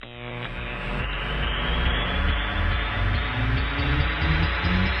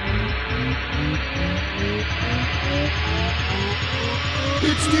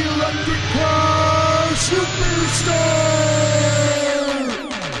the Electric Car Superstar!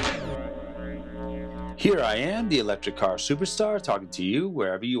 Here I am, the Electric Car Superstar, talking to you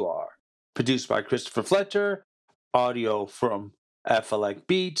wherever you are. Produced by Christopher Fletcher, audio from FLX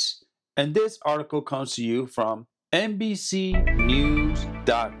Beats, and this article comes to you from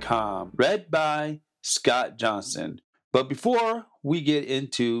NBCNews.com, read by Scott Johnson. But before we get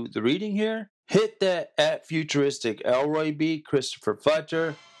into the reading here, hit that at Futuristic Elroy beat, Christopher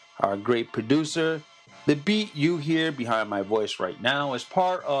Fletcher, our great producer. The beat you hear behind my voice right now is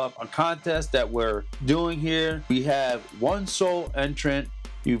part of a contest that we're doing here. We have one sole entrant.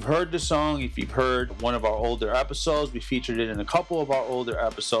 You've heard the song if you've heard one of our older episodes. We featured it in a couple of our older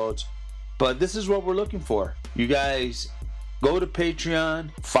episodes. But this is what we're looking for. You guys go to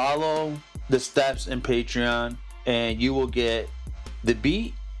Patreon, follow the steps in Patreon, and you will get the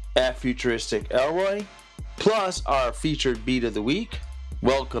beat at Futuristic Elroy, plus our featured beat of the week,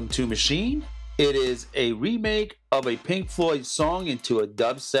 Welcome to Machine. It is a remake of a Pink Floyd song into a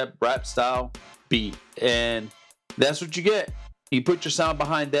dubstep rap style beat. And that's what you get. You put your sound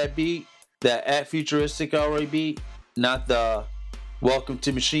behind that beat, that at Futuristic Elroy beat, not the Welcome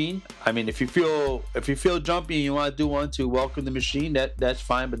to Machine. I mean, if you feel jumpy and you want to do one to Welcome to Machine, that's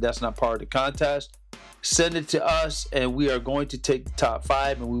fine, but that's not part of the contest. Send it to us, and we are going to take the top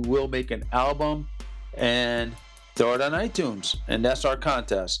 5, and we will make an album and throw it on iTunes. And that's our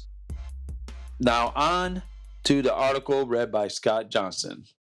contest. Now on to the article read by Scott Johnson.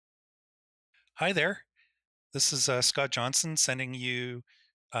 Hi there. This is Scott Johnson sending you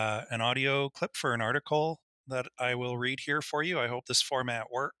an audio clip for an article that I will read here for you. I hope this format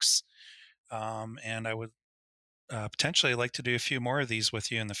works. And I would potentially like to do a few more of these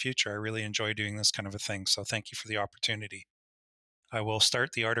with you in the future. I really enjoy doing this kind of a thing, so thank you for the opportunity. I will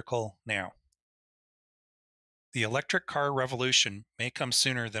start the article now. The electric car revolution may come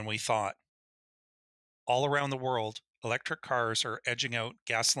sooner than we thought. All around the world, electric cars are edging out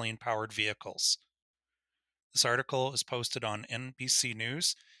gasoline-powered vehicles. This article is posted on NBC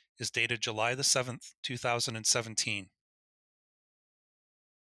News, is dated July the 7th, 2017.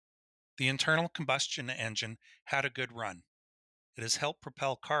 The internal combustion engine had a good run. It has helped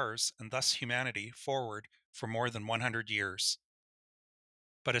propel cars, and thus humanity, forward for more than 100 years.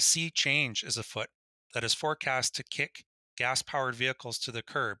 But a sea change is afoot that is forecast to kick gas-powered vehicles to the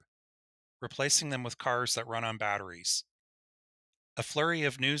curb, replacing them with cars that run on batteries. A flurry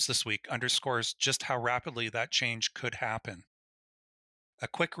of news this week underscores just how rapidly that change could happen. A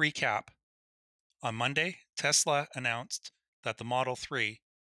quick recap. On Monday, Tesla announced that the Model 3,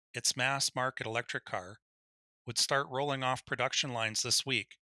 its mass-market electric car, would start rolling off production lines this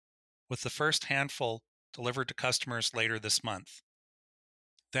week, with the first handful delivered to customers later this month.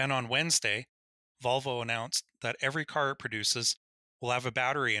 Then on Wednesday, Volvo announced that every car it produces will have a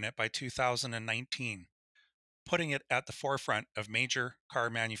battery in it by 2019, putting it at the forefront of major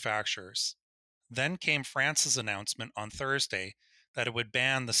car manufacturers. Then came France's announcement on Thursday that it would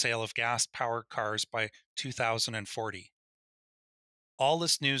ban the sale of gas-powered cars by 2040. All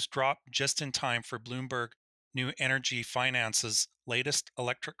this news dropped just in time for Bloomberg New Energy Finance's latest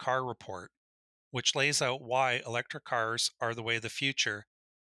electric car report, which lays out why electric cars are the way of the future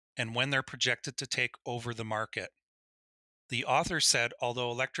and when they're projected to take over the market. The author said although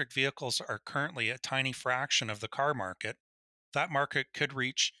electric vehicles are currently a tiny fraction of the car market, that market could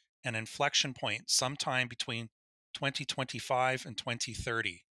reach an inflection point sometime between 2025 and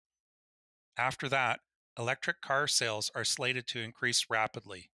 2030. After that, electric car sales are slated to increase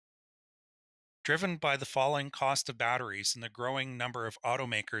rapidly. Driven by the falling cost of batteries and the growing number of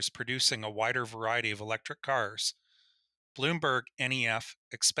automakers producing a wider variety of electric cars, Bloomberg NEF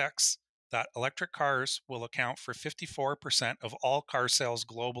expects that electric cars will account for 54% of all car sales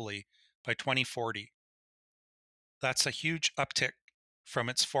globally by 2040. That's a huge uptick from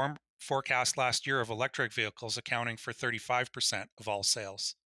its forecast last year of electric vehicles accounting for 35% of all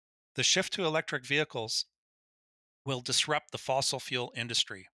sales. The shift to electric vehicles will disrupt the fossil fuel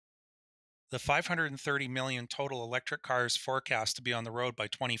industry. The 530 million total electric cars forecast to be on the road by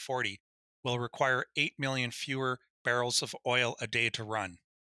 2040 will require 8 million fewer barrels of oil a day to run.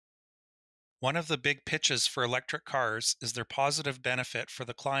 One of the big pitches for electric cars is their positive benefit for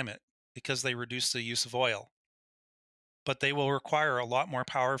the climate because they reduce the use of oil. But they will require a lot more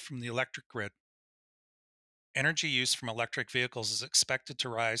power from the electric grid. Energy use from electric vehicles is expected to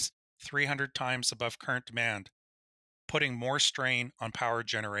rise 300 times above current demand, putting more strain on power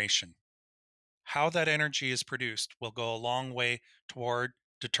generation. How that energy is produced will go a long way toward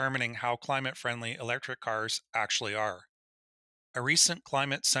determining how climate-friendly electric cars actually are. A recent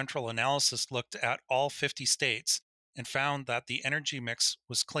Climate Central analysis looked at all 50 states and found that the energy mix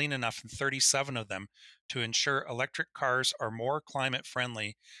was clean enough in 37 of them to ensure electric cars are more climate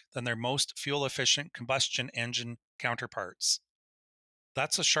friendly than their most fuel efficient combustion engine counterparts.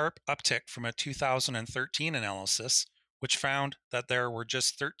 That's a sharp uptick from a 2013 analysis, which found that there were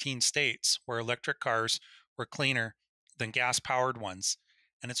just 13 states where electric cars were cleaner than gas powered ones,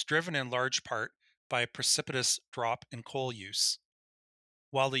 and it's driven in large part by a precipitous drop in coal use.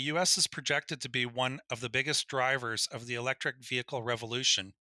 While the US is projected to be one of the biggest drivers of the electric vehicle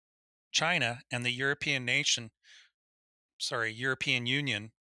revolution, China and the European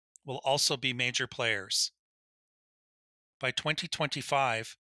Union will also be major players. By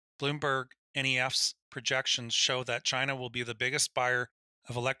 2025, Bloomberg NEF's projections show that China will be the biggest buyer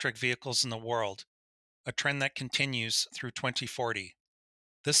of electric vehicles in the world, a trend that continues through 2040.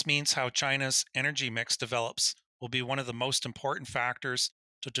 This means how China's energy mix develops will be one of the most important factors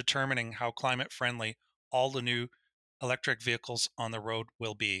to determining how climate friendly all the new electric vehicles on the road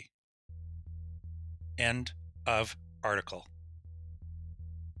will be. End of article.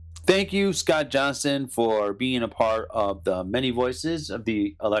 Thank you, Scott Johnson, for being a part of the many voices of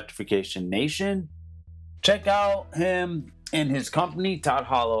the Electrification Nation. Check out him and his company, Todd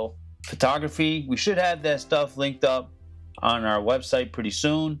Hollow Photography. We should have that stuff linked up on our website pretty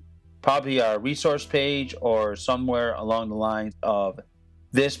soon. Probably our resource page or somewhere along the lines of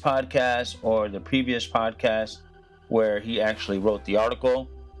this podcast or the previous podcast where he actually wrote the article.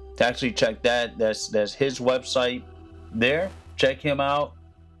 To actually check that, that's his website there. Check him out.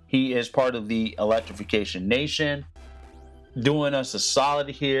 He is part of the Electrification Nation, doing us a solid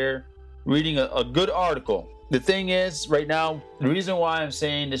here, reading a good article. The thing is, right now, the reason why I'm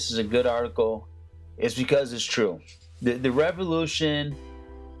saying this is a good article is because it's true. The revolution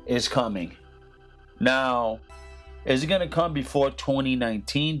is coming. Now, is it going to come before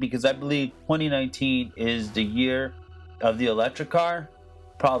 2019? Because I believe 2019 is the year of the electric car.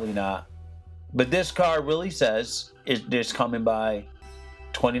 Probably not. But this car really says it's coming by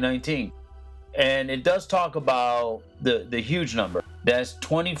 2019. And it does talk about the huge number. That's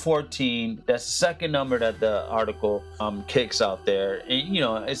 2014. That's the second number that the article kicks out there. And,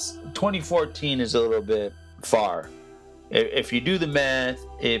 it's 2014 is a little bit far. If you do the math,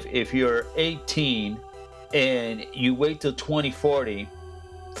 if you're 18 and you wait till 2040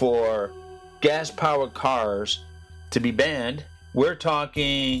 for gas-powered cars to be banned, we're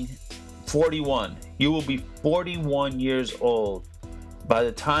talking 41. You will be 41 years old by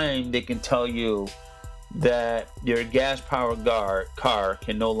the time they can tell you that your gas-powered car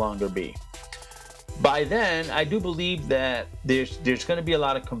can no longer be. By then, I do believe that there's going to be a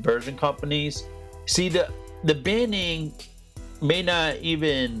lot of conversion companies. See, the banning may not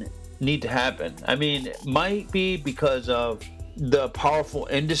even need to happen. I mean, it might be because of the powerful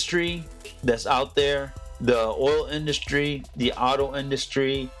industry that's out there, the oil industry, the auto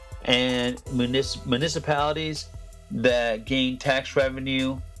industry, and municipalities that gain tax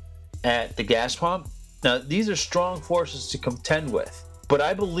revenue at the gas pump. Now, these are strong forces to contend with, but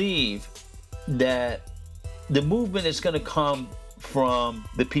I believe that the movement is going to come from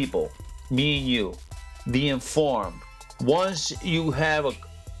the people, me and you, the informed. Once you have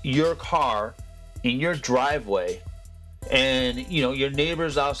your car in your driveway and your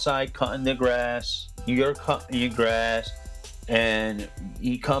neighbor's outside cutting the grass, you're cutting your grass, and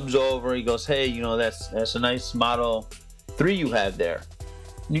he comes over, he goes, hey, that's a nice Model 3 you have there.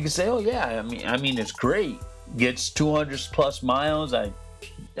 And you can say, oh yeah, I mean it's great. Gets 200 plus miles. I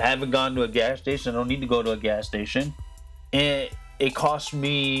haven't gone to a gas station. I don't need to go to a gas station. And it costs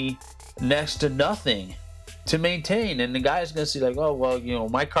me next to nothing to maintain. And the guy's gonna see like, oh well,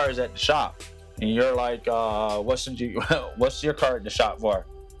 my car is at the shop. And you're like, what's your car at the shop for?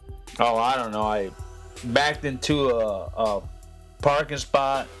 Oh, I don't know. I backed into a parking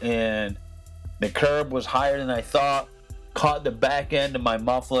spot and the curb was higher than I thought, caught the back end of my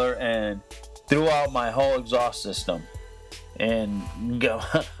muffler and threw out my whole exhaust system. And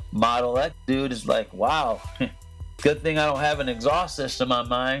Model X dude is like, wow, good thing I don't have an exhaust system on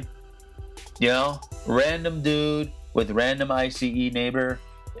mine. Random dude with random ICE neighbor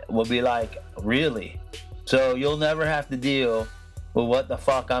will be like, really? So you'll never have to deal with what the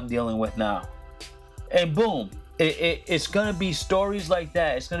fuck I'm dealing with now. And boom, it's going to be stories like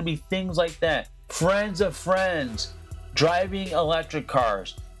that. It's going to be things like that. Friends of friends driving electric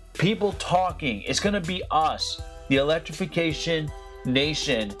cars, people talking. It's going to be us, the Electrification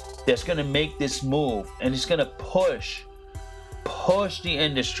Nation, that's going to make this move. And it's going to push the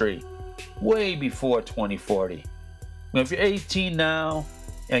industry way before 2040. If you're 18 now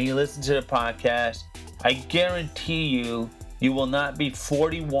and you listen to the podcast, I guarantee you will not be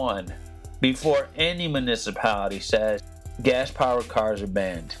 41 before any municipality says gas-powered cars are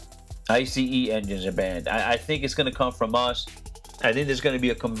banned, ICE engines are banned. I think it's going to come from us. I think there's going to be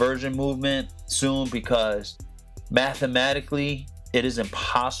a conversion movement soon, because mathematically it is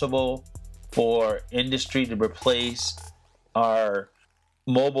impossible for industry to replace our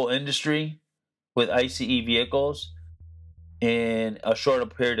mobile industry with ICE vehicles in a shorter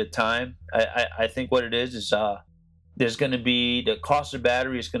period of time. I think what it is there's going to be, the cost of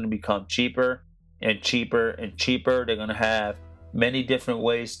battery is going to become cheaper and cheaper and cheaper. They're going to have many different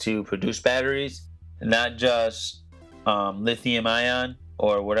ways to produce batteries, not just lithium ion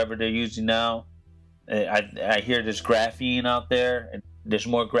or whatever they're using now. I hear there's graphene out there, and there's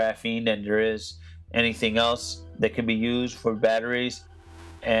more graphene than there is anything else that can be used for batteries.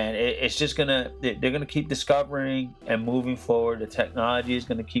 And it's just they're gonna keep discovering and moving forward. The technology is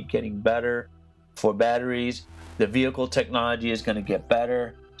gonna keep getting better for batteries. The vehicle technology is gonna get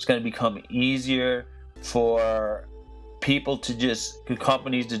better. It's gonna become easier for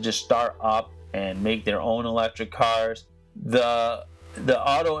companies to just start up and make their own electric cars. The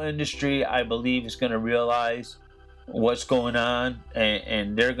auto industry, I believe, is gonna realize what's going on,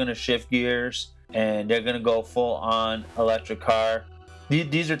 and they're gonna shift gears, and they're gonna go full on electric car.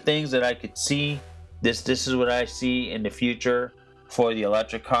 These are things that I could see. This is what I see in the future for the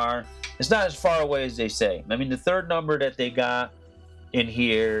electric car. It's not as far away as they say. I mean, the third number that they got in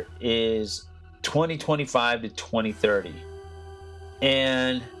here is 2025 to 2030.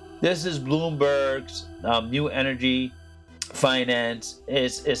 And this is Bloomberg's New Energy Finance.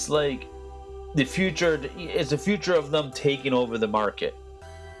 It's like the future. It's the future of them taking over the market.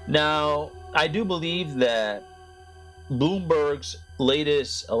 Now, I do believe that Bloomberg's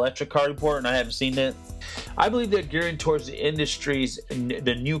latest electric car report, and I haven't seen it, I believe they're gearing towards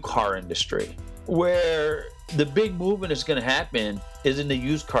the new car industry, where the big movement is going to happen is in the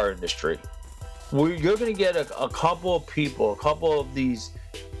used car industry, where you're going to get a couple of people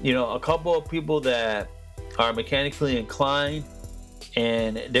that are mechanically inclined,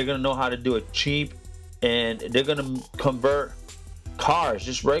 and they're going to know how to do it cheap, and they're going to convert cars,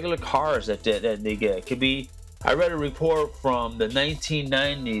 just regular cars that they get. It could be, I read a report from the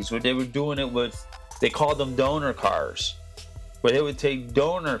 1990s where they were doing it they called them donor cars, where they would take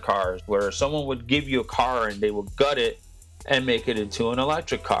donor cars where someone would give you a car and they would gut it and make it into an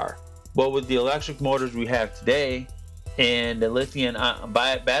electric car. But with the electric motors we have today and the lithium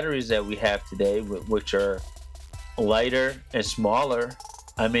batteries that we have today, which are lighter and smaller,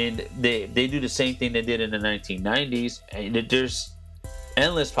 I mean, they do the same thing they did in the 1990s. And there's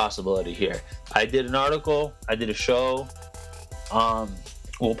endless possibility here. I did an article, I did a show.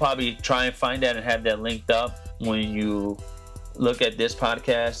 We'll probably try and find that and have that linked up when you look at this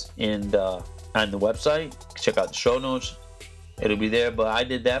podcast on the website. Check out the show notes, it'll be there. But I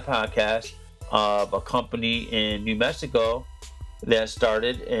did that podcast of a company in New Mexico that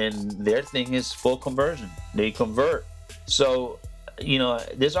started, and their thing is full conversion. They convert. So,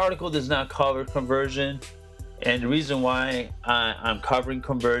 this article does not cover conversion. And the reason why I'm covering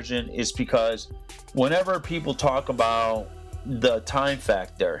conversion is because whenever people talk about the time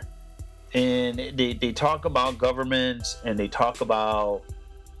factor, and they talk about governments, and they talk about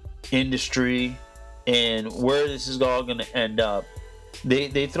industry and where this is all going to end up,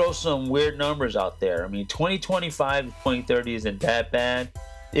 they throw some weird numbers out there. I mean, 2025 to 2030 isn't that bad.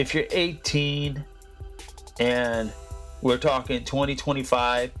 If you're 18 and we're talking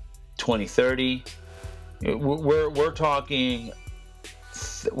 2025, 2030, we're talking,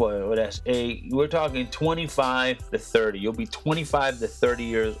 we're talking 25 to 30. You'll be 25 to 30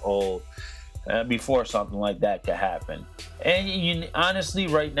 years old before something like that could happen. And honestly,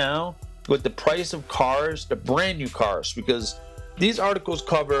 right now, with the price of cars, the brand new cars, because these articles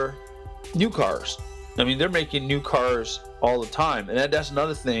cover new cars. I mean, they're making new cars all the time. And that's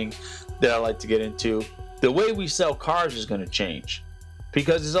another thing that I like to get into. The way we sell cars is going to change,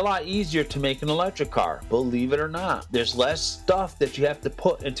 because it's a lot easier to make an electric car, believe it or not. There's less stuff that you have to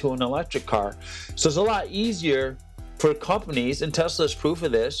put into an electric car. So it's a lot easier for companies, and Tesla's proof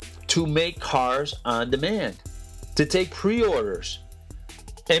of this, to make cars on demand, to take pre-orders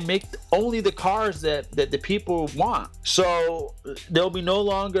and make only the cars that the people want. So there'll be no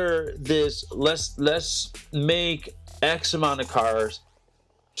longer this, let's make X amount of cars,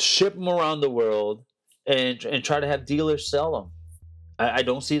 ship them around the world, and try to have dealers sell them. I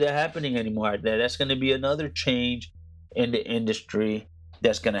don't see that happening anymore. That's going to be another change in the industry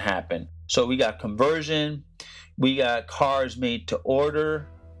that's going to happen. So we got conversion, we got cars made to order,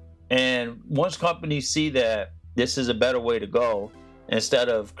 and once companies see that this is a better way to go, instead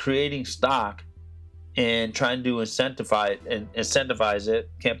of creating stock and trying to incentivize it.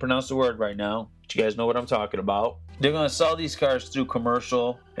 Can't pronounce the word right now, but you guys know what I'm talking about. They're going to sell these cars through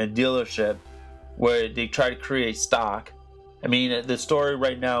commercial and dealership where they try to create stock. I mean, the story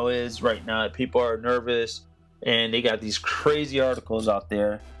right now people are nervous, and they got these crazy articles out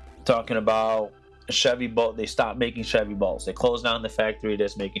there talking about Chevy Bolt. They stopped making Chevy Bolts. They closed down the factory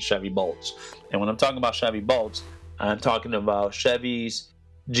that's making Chevy Bolts. And when I'm talking about Chevy Bolts, I'm talking about Chevys,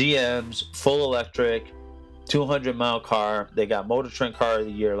 GM's, full electric, 200-mile car. They got Motor Trend Car of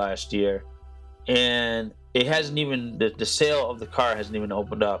the Year last year. And it hasn't even, the sale of the car hasn't even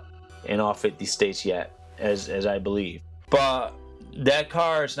opened up in all 50 states yet, as I believe. But that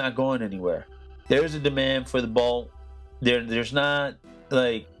car is not going anywhere. There's a demand for the Bolt. There's not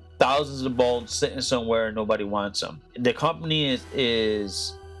like thousands of Bolts sitting somewhere and nobody wants them. The company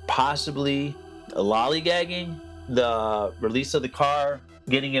is possibly lollygagging the release of the car,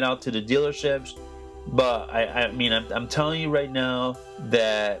 getting it out to the dealerships. But I'm telling you right now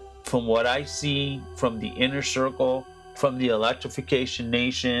that from what I see from the inner circle, from the electrification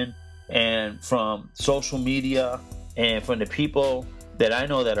nation, and from social media, and from the people that I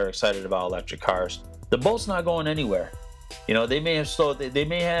know that are excited about electric cars, the Bolt's not going anywhere. You know, they may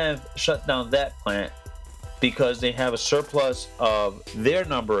have shut down that plant because they have a surplus of their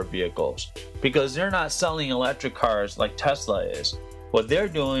number of vehicles, because they're not selling electric cars like Tesla is. What they're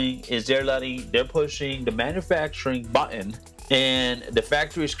doing is they're pushing the manufacturing button, and the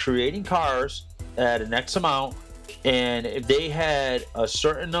factory is creating cars at an X amount. And if they had a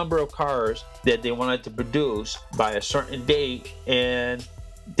certain number of cars that they wanted to produce by a certain date, and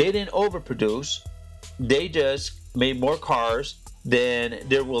they didn't overproduce, they just made more cars than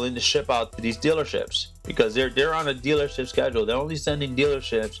they're willing to ship out to these dealerships, because they're on a dealership schedule. They're only sending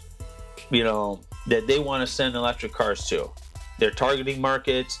dealerships, that they want to send electric cars to. They're targeting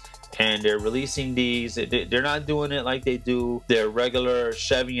markets, and they're releasing these. They're not doing it like they do their regular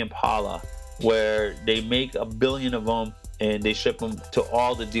Chevy Impala, where they make 1 billion of them and they ship them to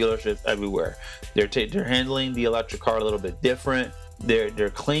all the dealerships everywhere. They're handling the electric car a little bit different.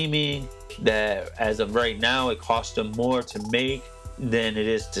 They're claiming that as of right now, it costs them more to make than it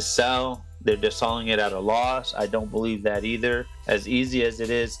is to sell. They're selling it at a loss. I don't believe that either. As easy as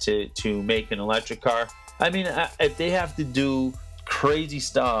it is to make an electric car, I mean, if they have to do crazy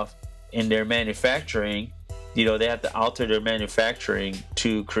stuff in their manufacturing, they have to alter their manufacturing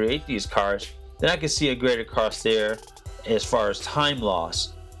to create these cars, then I can see a greater cost there as far as time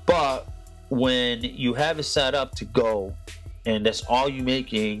loss. But when you have it set up to go, and that's all you're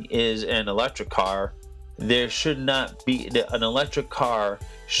making is an electric car, there should not be, an electric car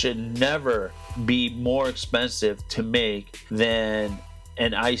should never be more expensive to make than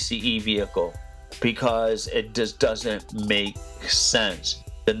an ICE vehicle, because it just doesn't make sense.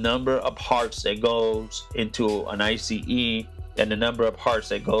 The number of parts that goes into an ICE and the number of parts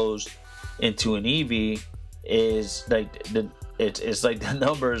that goes into an EV is like it's like the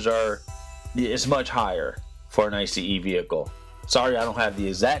numbers it's much higher for an ICE vehicle. Sorry, I don't have the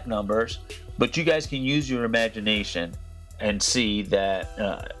exact numbers, but you guys can use your imagination and see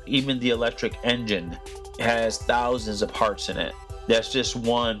that even the electric engine has thousands of parts in it. That's just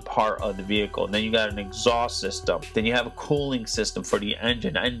one part of the vehicle. And then you got an exhaust system. Then you have a cooling system for the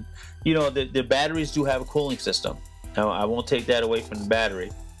engine. And, the batteries do have a cooling system. Now, I won't take that away from the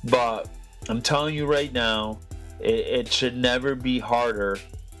battery. But I'm telling you right now, it should never be harder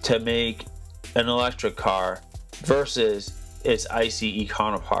to make an electric car versus its ICE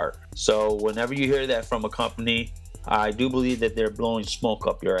counterpart. So whenever you hear that from a company, I do believe that they're blowing smoke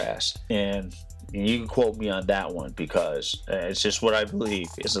up your ass. And you can quote me on that one, because it's just what I believe.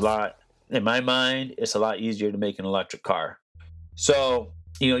 In my mind, it's a lot easier to make an electric car. So,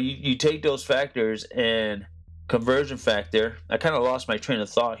 you take those factors and conversion factor. I kind of lost my train of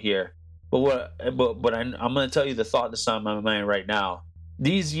thought here. But I'm going to tell you the thought that's on my mind right now.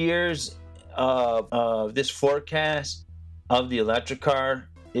 These years of this forecast of the electric car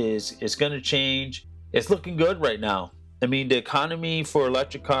is going to change. It's looking good right now. I mean, the economy for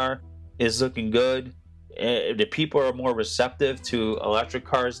electric car is looking good. The people are more receptive to electric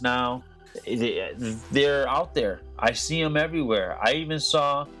cars now. They're out there. I see them everywhere. I even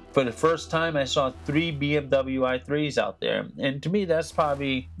saw, for the first time, I saw 3 BMW i3s out there. And to me, that's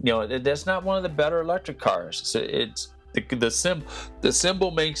probably, that's not one of the better electric cars. So it's the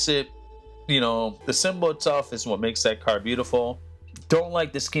symbol makes it, the symbol itself is what makes that car beautiful. Don't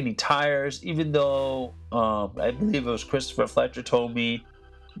like the skinny tires, even though I believe it was Christopher Fletcher told me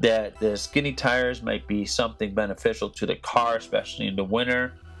that the skinny tires might be something beneficial to the car, especially in the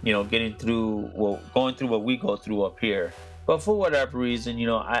winter. Going through what we go through up here. But for whatever reason,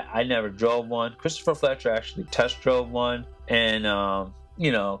 I never drove one. Christopher Fletcher actually test drove one. And,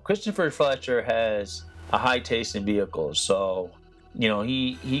 Christopher Fletcher has a high taste in vehicles. So,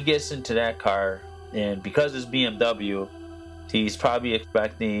 he gets into that car. And because it's BMW, he's probably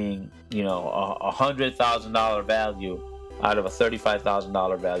expecting, $100,000 value out of a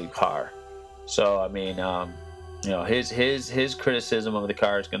 $35,000 value car. So, I mean, his criticism of the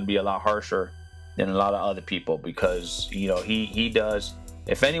car is going to be a lot harsher than a lot of other people because, he does.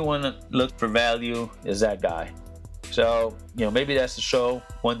 If anyone looks for value, is that guy. So, maybe that's the show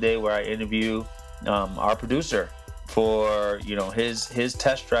one day where I interview our producer for, his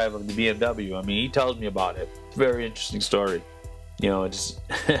test drive of the BMW. I mean, he tells me about it. It's a very interesting story. It's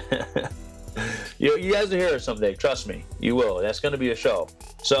you guys will hear it someday. Trust me, you will. That's going to be a show.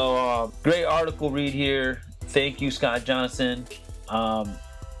 So, great article read here. Thank you, Scott Johnson.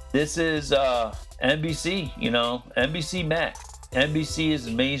 This is NBC, NBC Mac. NBC is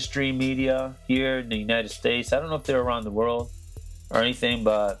mainstream media here in the United States. I don't know if they're around the world or anything,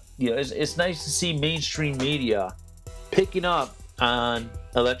 but it's nice to see mainstream media picking up on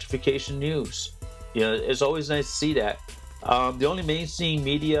electrification news. It's always nice to see that. The only mainstream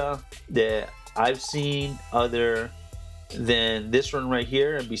media that I've seen other than this one right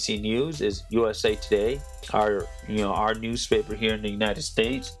here, NBC News, is USA Today, our newspaper here in the United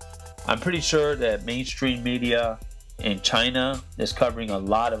States. I'm pretty sure that mainstream media in China is covering a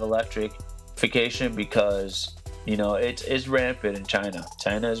lot of electrification because it's rampant in China.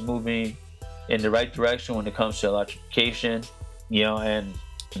 China is moving in the right direction when it comes to electrification, and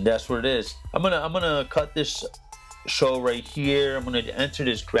that's what it is. I'm gonna cut this show right here. I'm gonna enter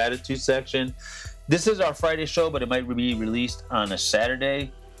this gratitude section. This is our Friday show, but it might be released on a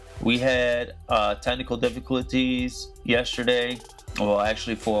Saturday. We had technical difficulties yesterday. Well,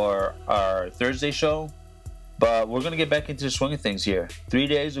 actually for our Thursday show. But we're going to get back into the swing of things here. 3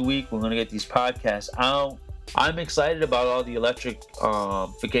 days a week, we're going to get these podcasts out. I'm excited about all the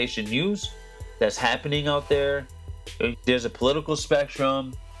electrification news that's happening out there. There's a political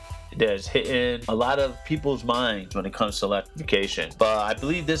spectrum that's hitting a lot of people's minds when it comes to electrification. But I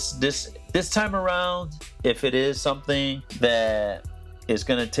believe this time around, if it is something that is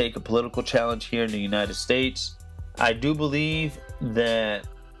going to take a political challenge here in the United States, I do believe that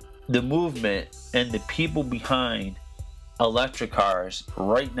the movement and the people behind electric cars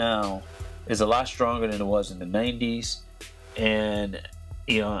right now is a lot stronger than it was in the 90s. And,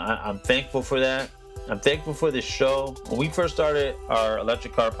 I'm thankful for that. I'm thankful for this show. When we first started our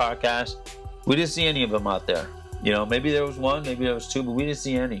electric car podcast, we didn't see any of them out there. Maybe there was one, maybe there was two, but we didn't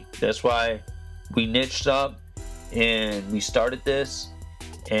see any. That's why we niched up and we started this.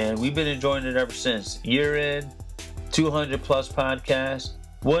 And we've been enjoying it ever since. Year in, 200 plus podcasts.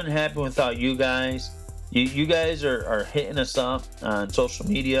 Wouldn't happen without you guys. You guys are hitting us up on social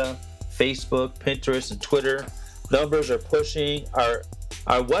media, Facebook, Pinterest, and Twitter. Numbers are pushing our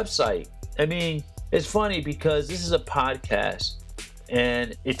website. I mean, it's funny because this is a podcast,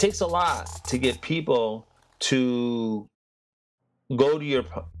 and it takes a lot to get people to go to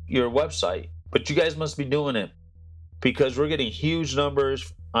your website. But you guys must be doing it because we're getting huge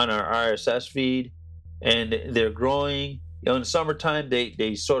numbers on our RSS feed, and they're growing. In the summertime,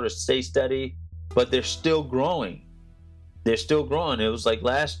 they sort of stay steady, but they're still growing. They're still growing. It was like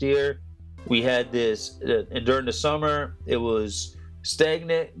last year, we had this, and during the summer, it was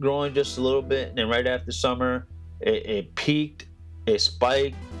stagnant, growing just a little bit, and then right after summer, it peaked, it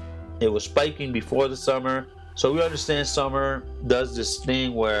spiked. It was spiking before the summer. So we understand summer does this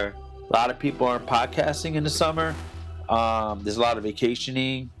thing where a lot of people aren't podcasting in the summer. There's a lot of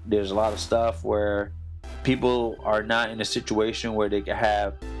vacationing. There's a lot of stuff where people are not in a situation where they can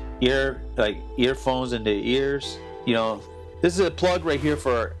have earphones in their ears. This is a plug right here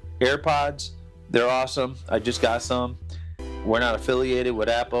for AirPods. They're awesome. I just got some. We're not affiliated with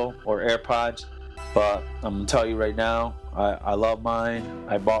Apple or AirPods, but I'm gonna tell you right now, I love mine.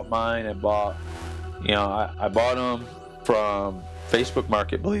 I bought mine. I bought them from Facebook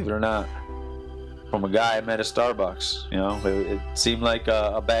Market, believe it or not, from a guy I met at Starbucks. It seemed like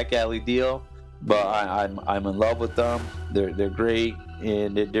a back alley deal, but I'm in love with them. They're great,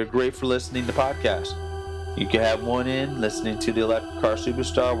 and they're great for listening to podcasts. You can have one in listening to the Electric Car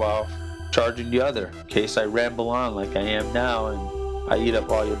Superstar while charging the other. In case I ramble on like I am now and I eat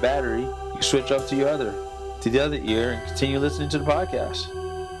up all your battery, you can switch up to the other ear and continue listening to the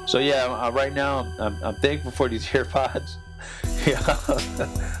podcast. So yeah, right now I'm thankful for these AirPods. Yeah,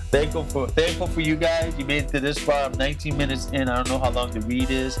 thankful for you guys. You made it to this far. I'm 19 minutes in. I don't know how long the read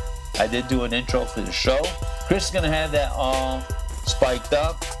is. I did do an intro for the show. Chris is gonna have that all spiked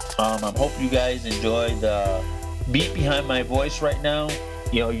up. I hope you guys enjoy the beat behind my voice right now,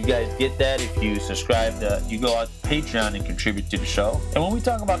 you guys get that if you subscribe you go out to Patreon and contribute to the show. And when we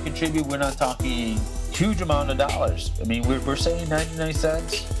talk about contribute, we're not talking huge amount of dollars. I mean, we're saying 99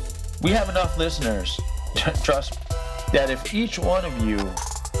 cents. We have enough listeners, trust me, that if each one of you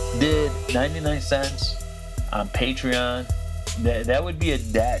did 99 cents on Patreon, that would be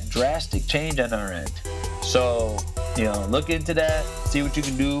that drastic change on our end. So, look into that, see what you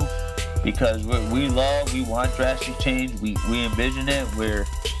can do, because we want drastic change. We envision it. We're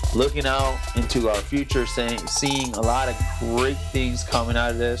looking out into our future, seeing a lot of great things coming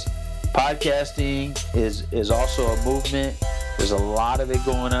out of this. Podcasting is also a movement. There's a lot of it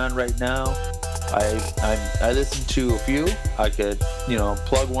going on right now. I listen to a few. I could,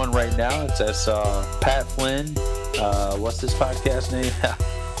 plug one right now. It's Pat Flynn. What's this podcast name?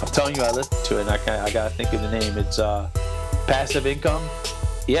 I'm telling you, I listened to it, and I gotta think of the name. It's Passive Income.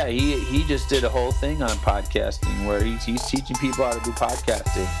 Yeah, he just did a whole thing on podcasting where he's teaching people how to do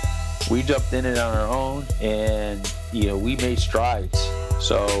podcasting. We jumped in it on our own, and we made strides.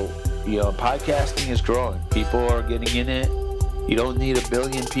 So podcasting is growing. People are getting in it. You don't need 1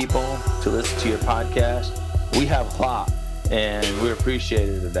 billion people to listen to your podcast. We have a lot, and we're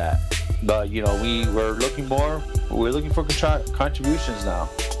appreciative of that. But we're looking for contributions now.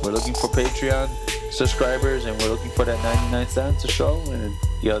 We're looking for Patreon subscribers, and we're looking for that 99 cents a show, and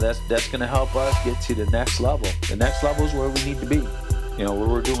that's going to help us get to the next level. The next level is where we need to be. Where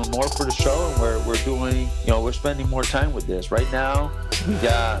we're doing more for the show, and we're doing, we're spending more time with this. Right now, we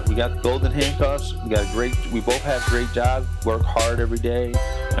got the golden handcuffs. We both have great jobs. Work hard every day.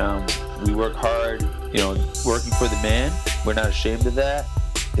 We work hard, working for the man. We're not ashamed of that.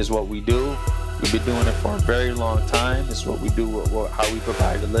 Is what we do. We've been doing it for a very long time. This is what we do, how we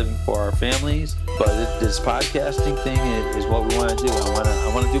provide a living for our families. But this podcasting thing is what we want to do.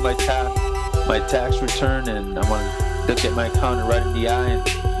 I want to do my tax return, and I want to look at my accountant right in the eye, and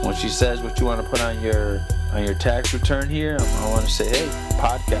when she says what you want to put on your tax return here, I want to say, hey,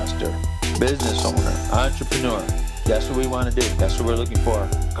 podcaster, business owner, entrepreneur. That's what we want to do. That's what we're looking for.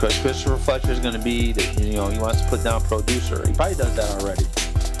 Because Christopher Fletcher is going to be, he wants to put down producer. He probably does that already.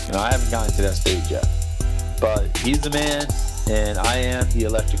 I haven't gotten to that stage yet. But he's the man, and I am the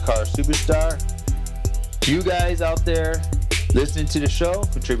electric car superstar. You guys out there listening to the show,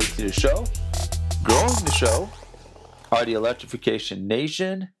 contributing to the show, growing the show, are the Electrification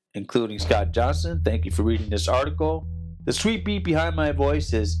Nation, including Scott Johnson. Thank you for reading this article. The sweet beat behind my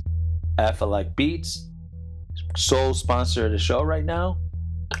voice is Aflac Beats, sole sponsor of the show right now.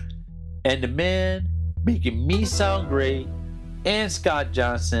 And the man making me sound great, and Scott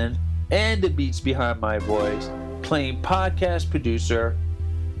Johnson, and the beats behind my voice, playing podcast producer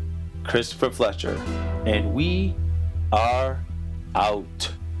Christopher Fletcher. And we are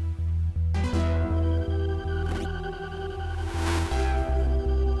out.